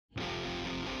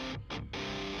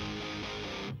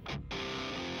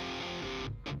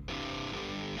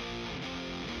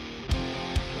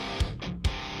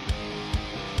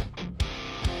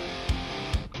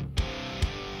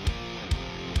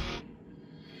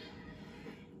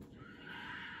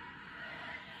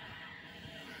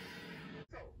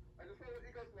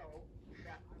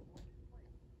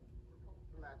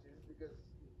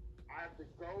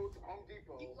go to Home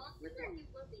Depot with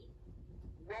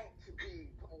won't be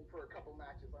playing for a couple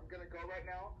matches. I'm gonna go right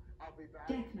now. I'll be back.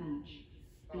 Deathmatch.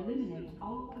 Eliminate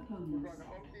all opponents. We're going to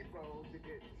Home Depot to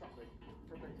get something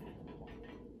for Thanksgiving.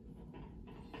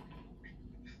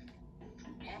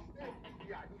 Also,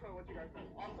 yeah, I just want to let you guys know.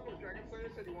 Also, DragonSlayer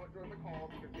said he won't join the call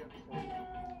because he has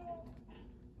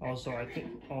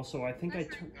a I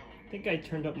think I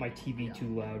turned up my TV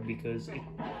too loud because it...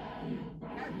 Bye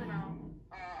for now.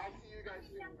 I'll see you guys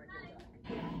soon when I get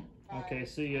back. Okay,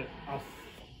 see ya.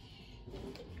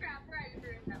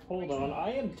 Hold on,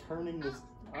 I am turning this.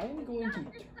 I'm going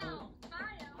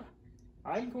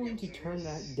to turn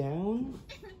that down.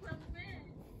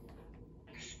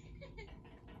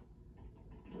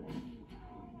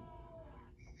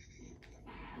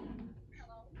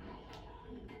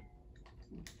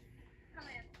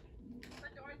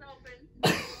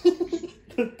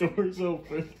 The door's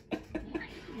open.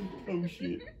 Oh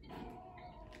shit.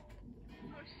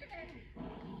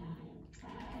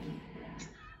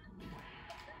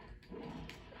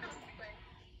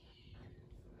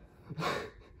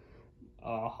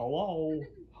 Hello?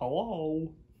 Hello?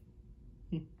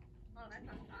 Oh, that's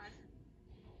not bad.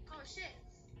 Oh, shit.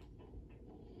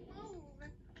 Move.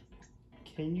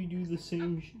 Can you do the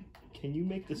same? Can you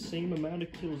make the same amount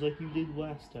of kills like you did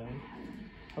last time?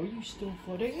 How are you still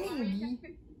flooding?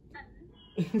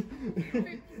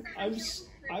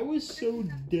 I was so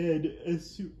dead as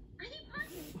soon.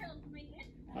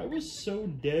 I was so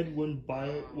dead when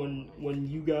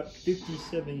you got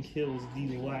 57 kills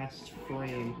the last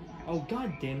frame. Oh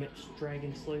god damn it,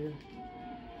 DragonSlayer.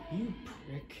 You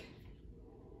prick.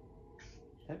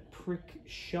 That prick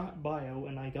shot Bio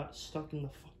and I got stuck in the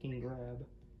fucking grab.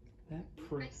 That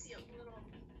prick.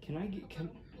 Can I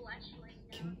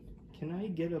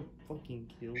get a fucking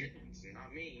kill? It's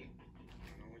not me. I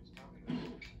don't know what you're talking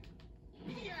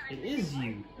about. It is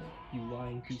you, you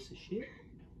lying piece of shit.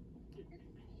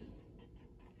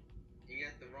 You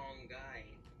got the wrong guy.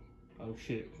 Oh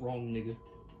shit, wrong nigga.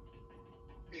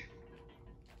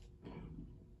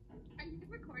 Are you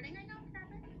recording right now,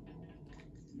 Kevin?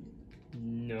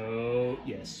 No,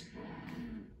 yes.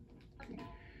 Okay.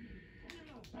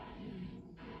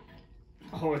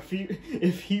 Oh, if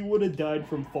he would have died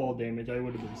from fall damage, I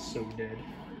would have been so dead.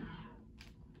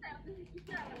 That would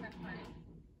have been funny.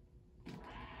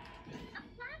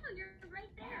 Bio, you're right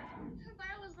there.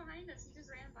 Bio was behind us. He just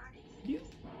ran by.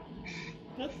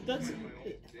 That's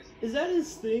is that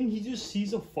his thing? He just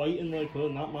sees a fight and like, oh,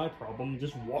 not my problem,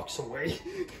 just walks away.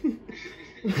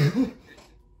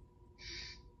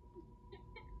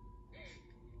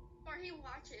 Or he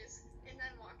watches and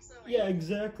then walks away. Yeah,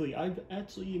 exactly. I've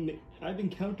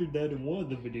encountered that in one of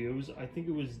the videos. I think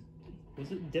it was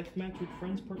it Deathmatch with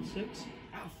Friends Part 6?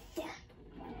 Oh fuck!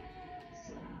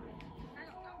 I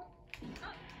don't know.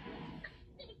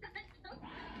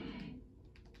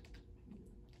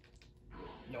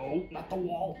 Oh. No, not the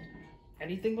wall.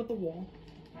 Anything but the wall.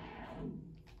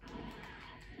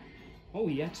 Oh,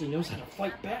 he actually knows how to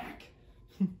fight back.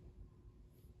 Wait.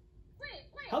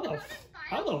 How the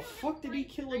fuck did he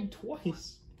kill him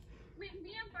twice? Wait,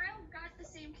 me and Bio got the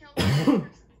same kill.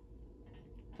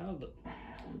 How the?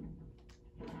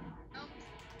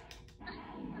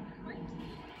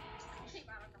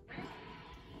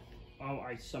 Oh,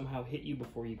 I somehow hit you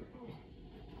before you.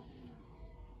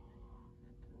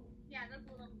 Yeah, that's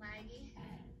a little laggy.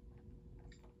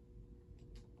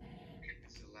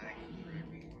 It's a laggy for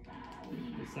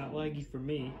everyone. It's not laggy for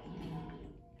me.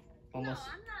 Unless, no,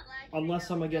 I'm not laggy. unless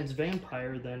I'm against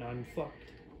Vampire, then I'm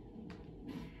fucked.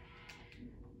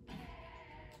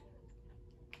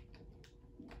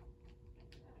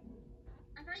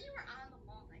 I thought you were on the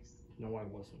wall next. No, I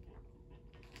wasn't.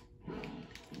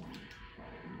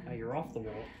 Now you're off the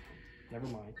wall. Never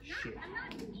mind. Shit. I'm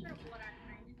not too sure what I'm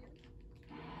trying to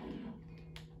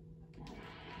do.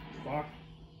 Fuck.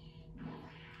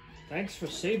 Thanks for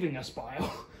saving us, Bio.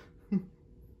 You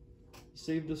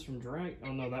saved us from Drag.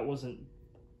 Oh no, that wasn't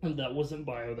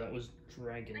Bio. That was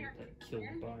Dragon that killed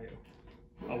Bio.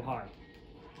 Oh hi.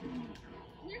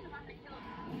 Here's about to kill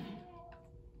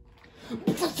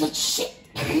him. Shit!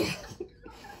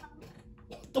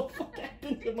 What the fuck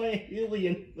happened to my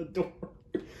alien in the door?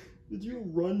 Did you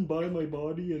run by my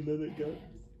body and then it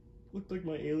looked like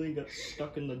my alien got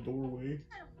stuck in the doorway?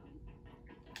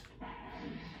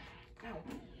 Ow,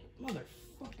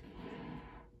 motherfucker.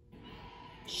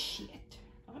 Shit,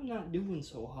 I'm not doing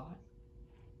so hot.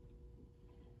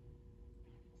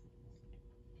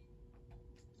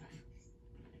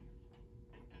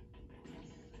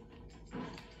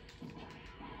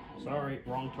 Sorry,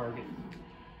 wrong target.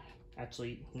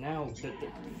 Actually, now that the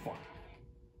fuck.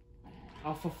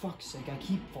 Oh, for fuck's sake, I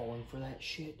keep falling for that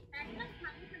shit.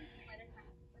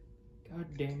 God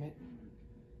damn it.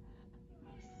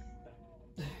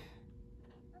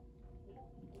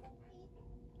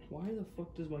 Why the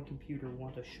fuck does my computer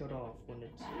want to shut off when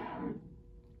it's...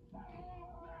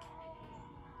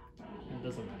 It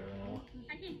doesn't matter at all.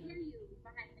 I can hear you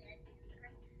behind me.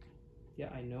 Yeah,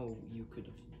 I know you could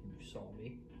have... You saw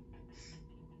me.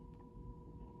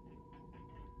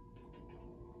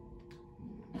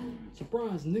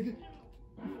 Surprise, nigga!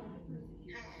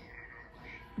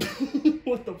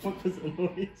 What the fuck was the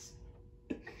noise?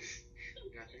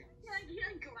 Nothing. Like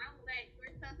you're ground legs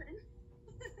or something.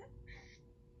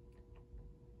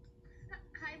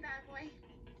 Hi, bad boy.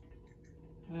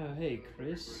 Oh, hey,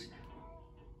 Chris.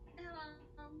 Hello,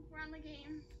 we're on the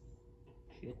game.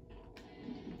 Shit.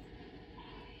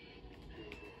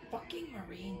 Fucking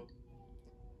Marine.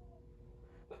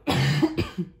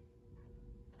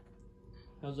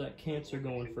 How's that cancer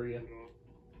going for you?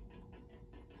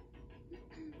 If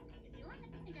you want to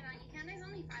get on, you can. There's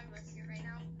only 5 of us here right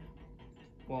now.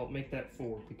 Well, make that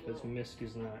 4 because Misk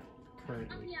is not Oh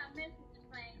currently. yeah, Miss is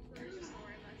playing, so there's just 4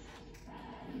 of us.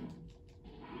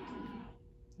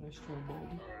 Nice try, buddy.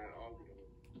 Alright, I'll do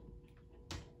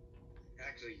it.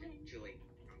 Actually, too late.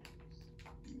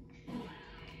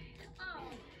 Oh,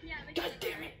 yeah. The God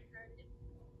game damn it! started.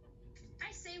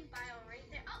 I saved Bio right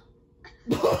there. Oh.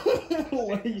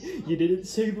 Why, you didn't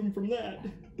save him from that.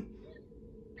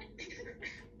 He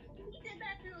did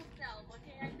that to himself,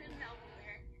 okay? I couldn't help him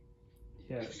there.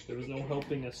 Yeah, there was no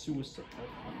helping a suicide,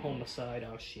 a homicide.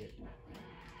 Oh shit.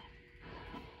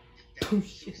 Oh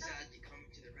shit. Decide to come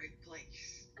to the right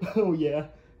place. Oh yeah,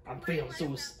 I'm feeling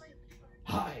suicidal.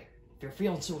 Hi, if you're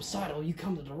feeling suicidal, you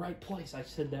come to the right place. I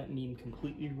said that meme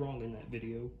completely wrong in that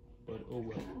video, but oh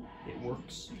well, it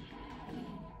works.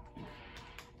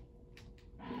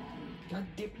 God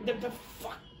damn, the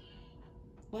fuck,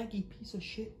 laggy piece of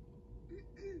shit.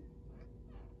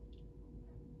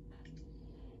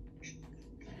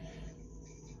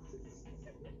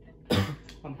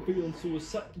 I'm feeling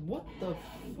suicide. What the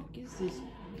fuck is this?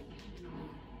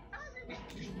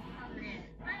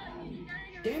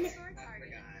 Damn it. I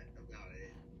forgot about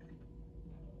it.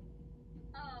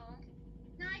 Oh.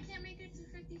 Now I can't make it to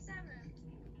 57.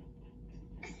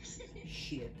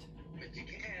 Shit. But you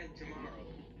can tomorrow.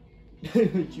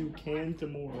 You can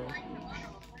tomorrow.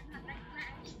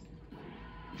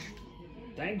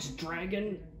 Thanks,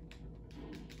 Dragon.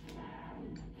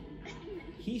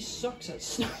 He sucks at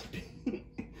sniping.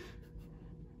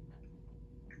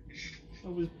 I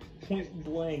was point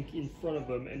blank in front of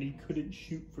him and he couldn't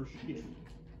shoot for shit.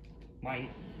 Mine.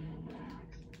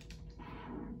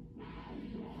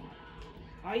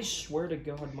 I swear to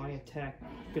God, my attack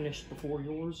finished before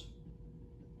yours.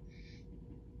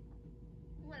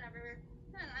 Whatever.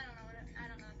 I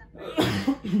don't know what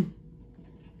that means.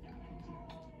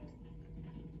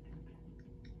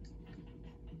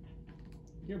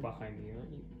 You're behind me,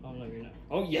 aren't you? Oh no, you're not.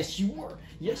 Oh yes, you were.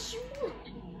 Yes, you were.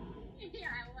 Yeah,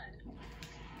 I was.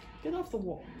 Get off the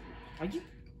wall. Are you?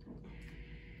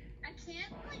 I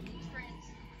can't like sprint.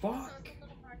 Fuck. So it's a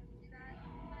little hard to do that.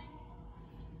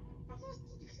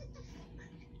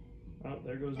 Oh,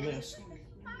 there goes Miss.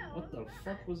 What the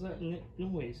fuck was that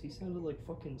noise? He sounded like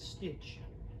fucking Stitch.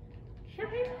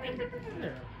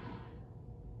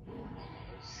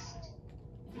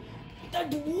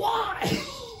 Why?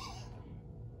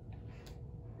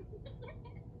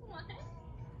 What?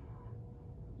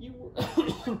 You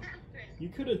were. You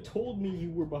could have told me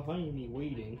you were behind me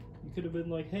waiting. You could have been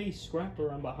like, "Hey, Scrapper,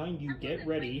 I'm behind you. Get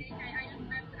ready." I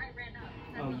ran up.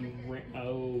 Oh, you ran.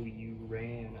 Oh, you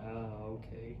ran. Oh,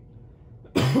 okay.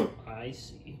 I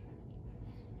see.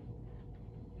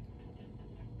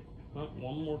 Oh,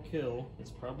 one more kill.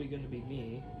 It's probably gonna be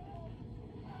me.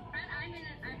 I'm in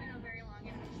a very long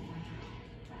image.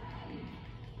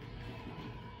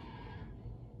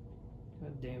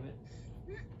 God damn it.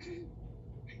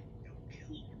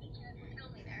 He can't kill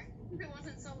me there. If it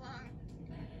wasn't so long.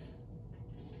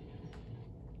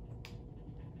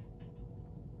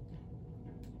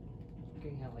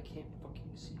 Fucking hell, I can't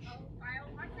fucking see shit. Oh,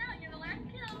 I'll watch out. You're the last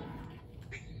kill.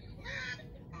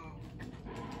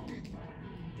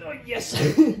 Oh, yes!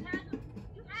 You had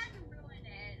to ruin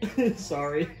it.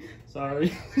 Sorry.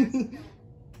 Sorry.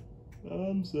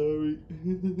 I'm sorry.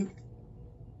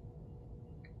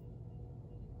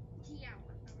 Yeah,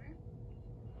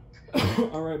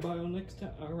 whatever. Alright, Bio, next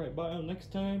time. Alright, Bio,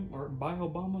 next time. Or Bio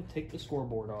Obama, take the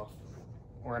scoreboard off.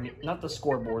 Or, I mean, not the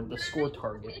scoreboard, the score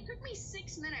target. It took me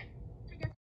 6 minutes.